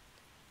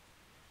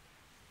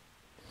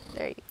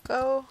 There you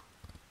go.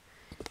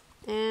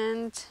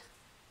 And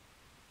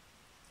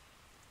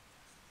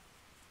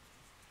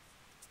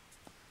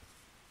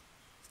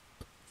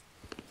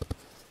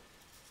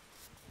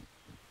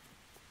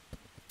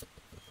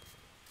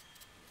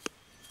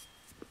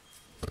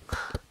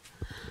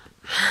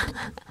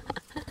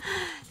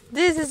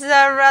this is a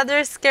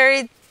rather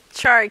scary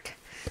shark.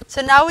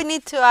 So now we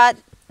need to add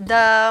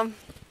the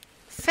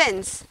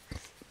fins.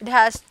 It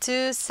has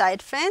two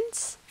side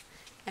fins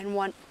and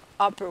one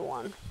upper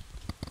one.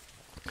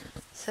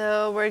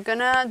 So we're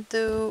gonna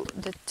do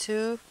the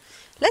two.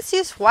 Let's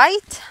use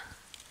white.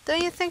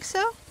 Don't you think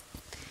so?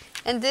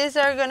 And these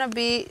are gonna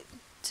be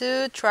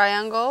two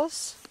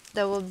triangles.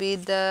 That will be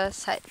the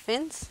side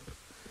fins.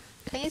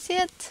 Can you see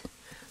it?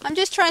 I'm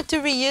just trying to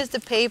reuse the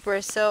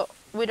paper so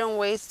we don't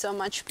waste so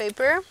much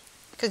paper,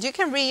 because you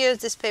can reuse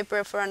this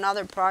paper for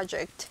another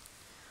project.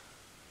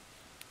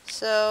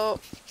 So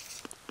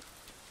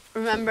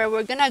remember,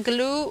 we're gonna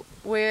glue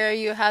where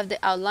you have the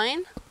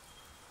outline.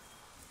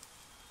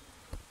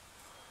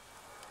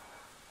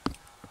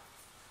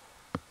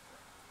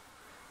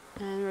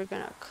 And we're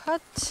gonna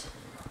cut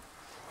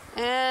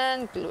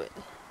and glue it.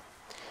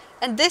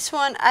 And this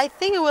one, I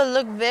think it will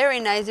look very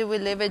nice if we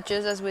leave it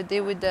just as we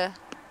did with the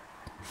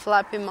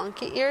flappy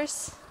monkey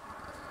ears.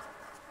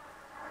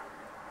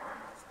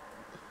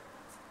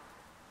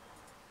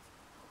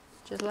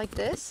 Just like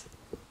this.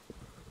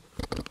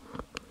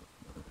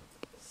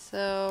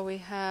 So we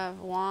have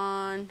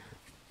 1,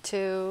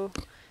 2,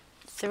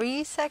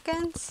 3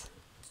 seconds.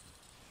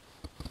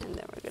 And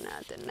then we're gonna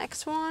add the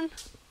next one.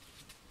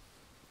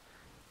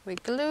 We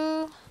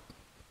glue.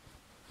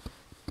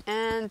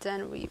 And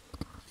then we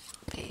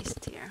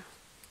paste here.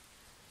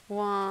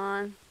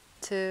 1,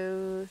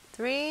 2,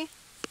 3.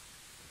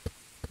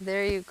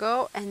 There you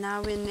go. And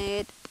now we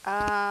need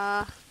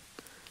a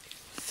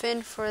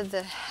fin for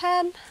the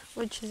head,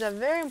 which is a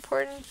very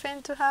important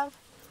fin to have.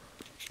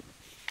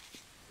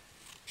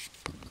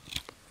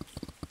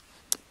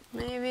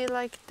 Maybe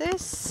like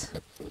this.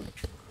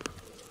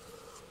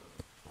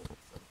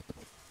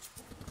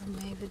 Or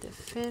maybe the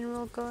fin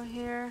will go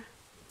here.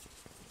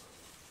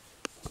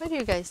 What do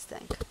you guys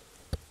think?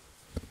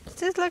 Does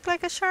this look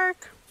like a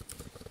shark?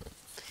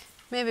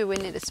 Maybe we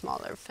need a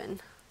smaller fin.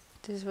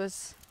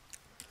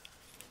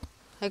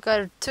 I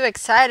got too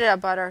excited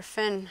about our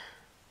fin.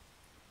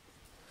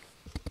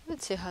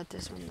 Let's see how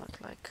this one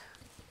looks like.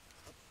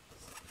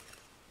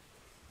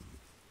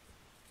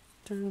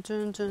 Dun,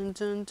 dun, dun,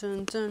 dun,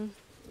 dun, dun.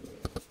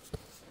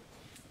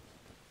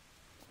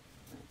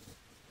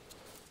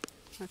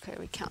 Okay,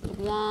 we count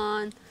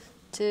 1,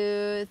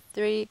 2,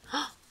 3.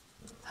 Oh,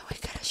 we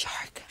got a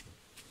shark.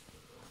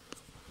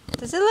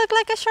 Does it look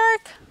like a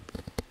shark?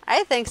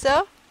 I think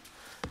so.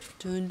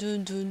 Dun,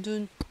 dun, dun,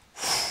 dun.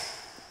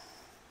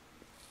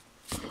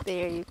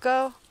 There you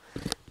go.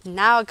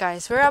 Now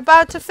guys, we're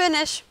about to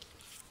finish.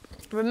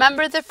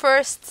 Remember the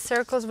first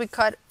circles we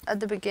cut at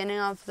the beginning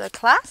of the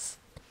class?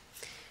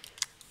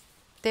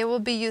 They will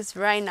be used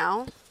right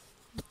now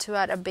to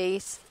add a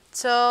base.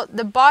 So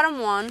the bottom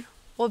one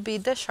will be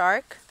the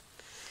shark.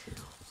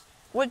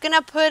 We're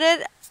gonna put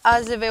it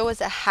as if it was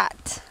a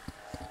hat.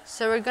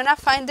 So we're gonna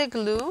find the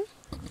glue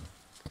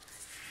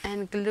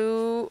and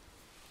glue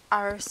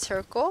our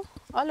circle,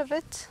 all of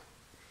it,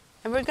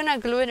 and we're gonna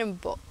glue it in.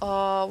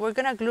 We're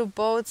gonna glue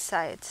both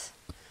sides.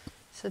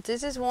 So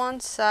this is one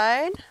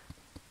side,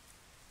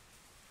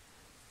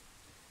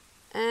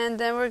 and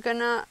then we're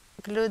gonna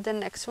glue the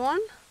next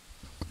one.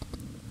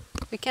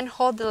 We can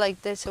hold it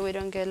like this so we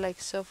don't get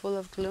like so full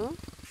of glue.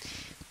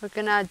 We're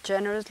gonna add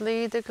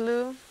generously the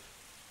glue,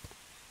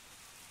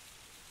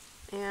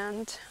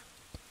 and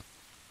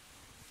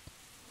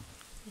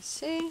you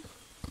see,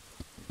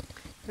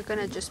 we're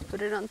gonna just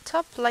put it on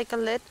top like a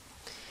lid.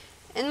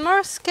 In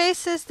most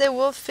cases they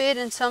will fit,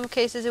 in some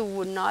cases it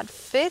would not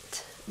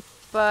fit,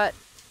 but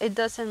it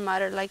doesn't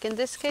matter. Like in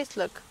this case,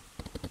 look.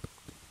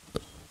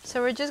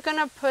 So we're just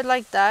gonna put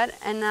like that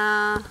and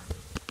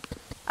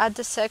add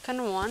the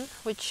second one,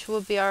 which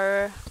will be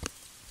our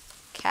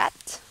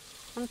cat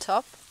on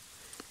top.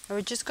 And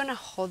we're just gonna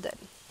hold it.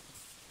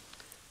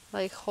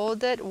 Like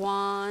hold it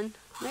one.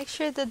 Make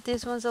sure that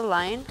these ones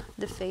align,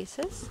 the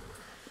faces.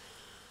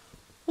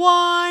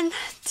 1,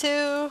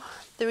 2,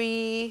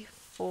 3,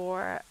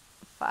 4,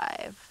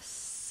 5,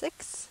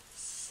 6,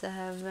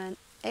 7,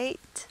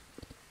 8,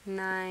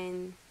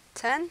 9,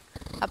 10.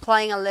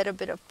 Applying a little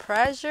bit of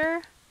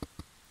pressure.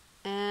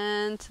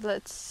 And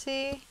let's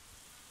see.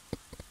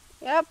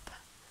 Yep.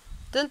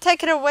 Don't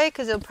take it away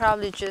because it'll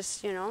probably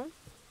just,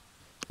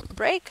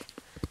 break.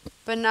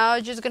 But now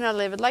I'm just gonna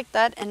leave it like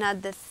that and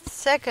add the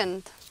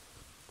second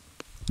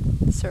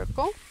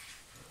circle.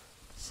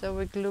 So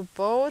we glue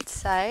both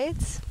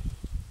sides.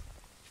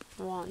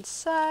 One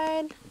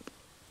side,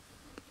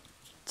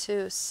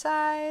 two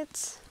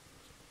sides,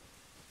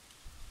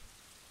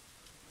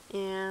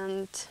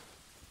 and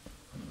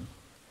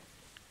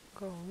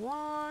go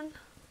one.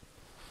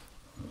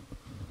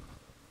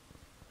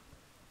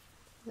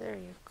 There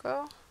you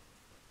go.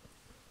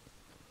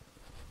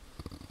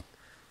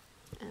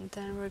 And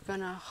then we're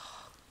gonna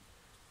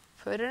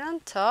put it on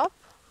top,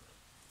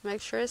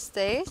 make sure it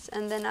stays,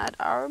 and then add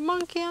our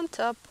monkey on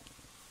top.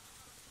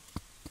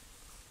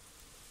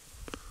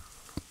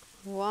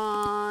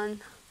 1,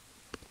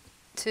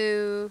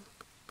 2,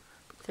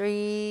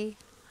 3,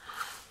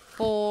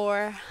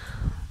 4,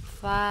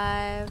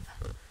 5,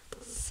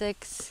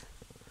 6,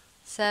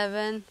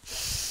 7,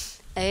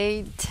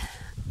 8,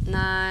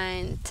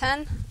 9,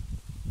 10.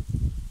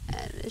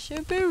 And it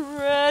should be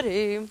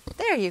ready.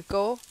 There you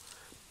go.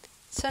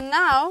 So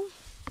now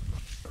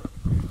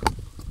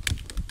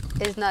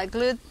it's not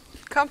glued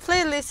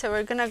completely, so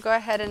we're gonna go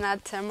ahead and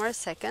add 10 more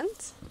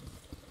seconds.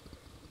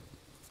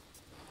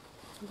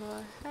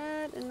 Go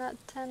ahead and add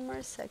 10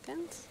 more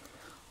seconds.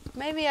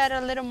 Maybe add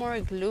a little more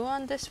glue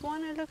on this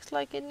one, it looks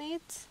like it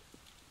needs.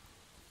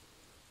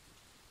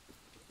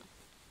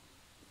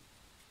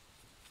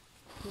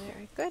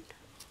 Very good.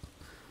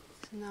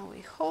 So now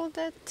we hold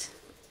it.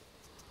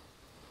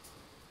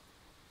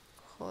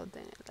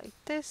 Holding it like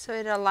this so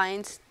it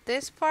aligns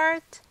this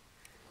part,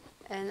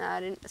 and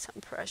adding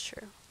some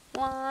pressure.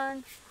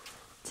 1,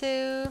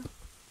 2,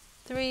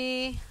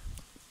 3,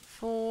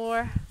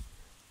 4,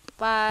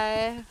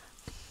 5,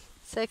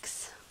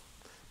 6,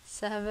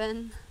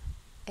 7,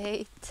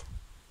 8,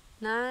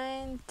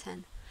 9,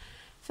 10.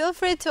 Feel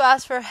free to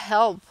ask for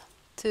help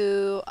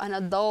to an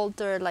adult,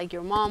 or like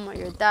your mom or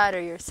your dad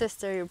or your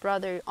sister, your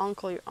brother, your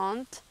uncle, your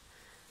aunt.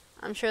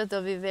 I'm sure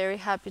they'll be very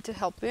happy to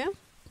help you.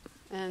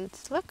 And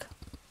look,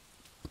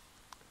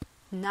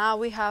 now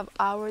we have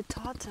our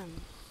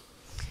totem.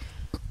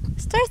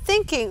 Start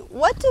thinking,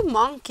 what do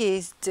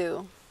monkeys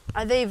do?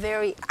 Are they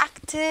very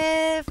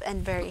active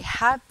and very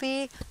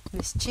happy,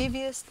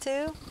 mischievous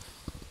too?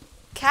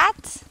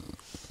 Cats,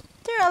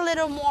 they're a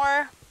little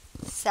more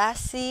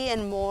sassy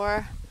and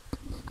more,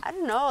 I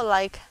don't know,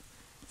 like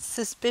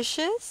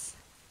suspicious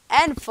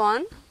and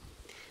fun.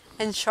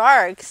 And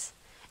sharks,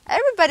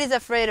 everybody's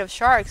afraid of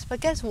sharks, but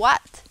guess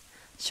what?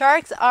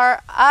 Sharks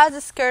are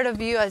as scared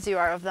of you as you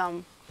are of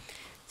them.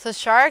 So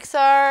sharks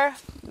are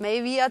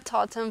maybe a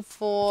totem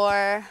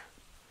for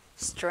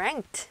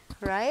strength,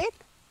 right?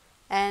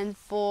 And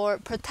for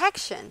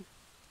protection,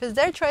 because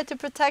they're trying to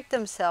protect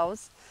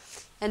themselves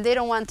and they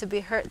don't want to be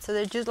hurt, so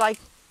they're just like,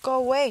 go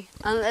away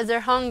unless they're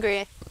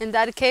hungry. In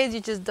that case,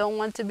 you just don't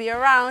want to be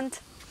around.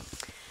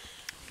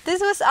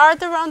 This was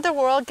Art Around the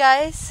World,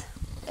 guys.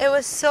 It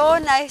was so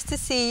nice to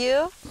see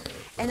you,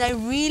 and I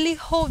really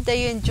hope that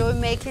you enjoy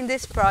making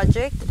this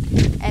project,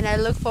 and I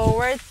look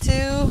forward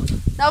to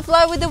now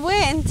fly with the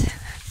wind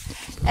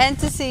and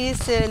to see you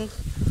soon.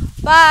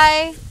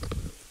 Bye.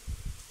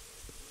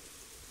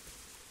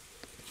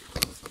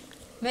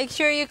 Make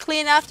sure you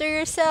clean after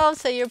yourself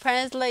so your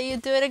parents let you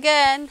do it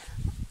again.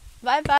 Bye bye.